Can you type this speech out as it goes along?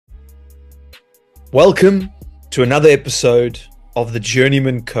Welcome to another episode of the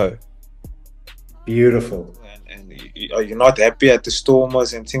Journeyman Co. Beautiful. And you're not happy at the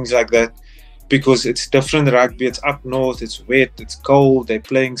Stormers and things like that because it's different rugby. It's up north, it's wet, it's cold, they're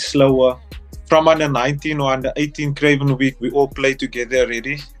playing slower. From under 19 or under 18 Craven Week, we all play together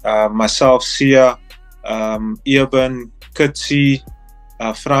already. Myself, Sia, Eben, Kutsi,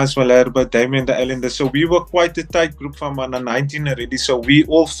 Frans Malherbe, Damien the Islander. So we were quite a tight group from under 19 already. So we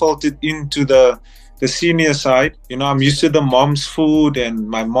all filtered into the senior side. You know, I'm used to the mom's food and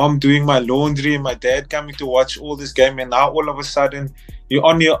my mom doing my laundry and my dad coming to watch all this game. And now all of a sudden, you're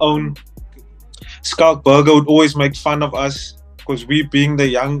on your own. Scout Burger would always make fun of us because we being the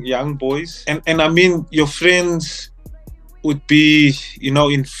young boys. And I mean, your friends would be, you know,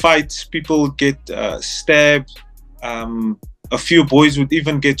 in fights, people would get stabbed. A few boys would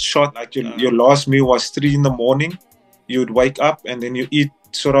even get shot. Like your last meal was 3 in the morning. You would wake up and then you eat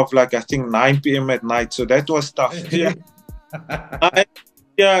sort of like, I think, 9 p.m. at night. So that was tough. Yeah.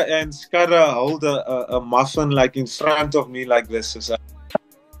 And Skara hold a muffin like in front of me like this. So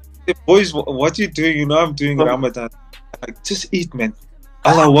like, boys, what you doing? You know I'm doing Ramadan. Like, just eat, man.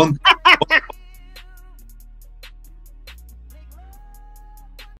 All I want.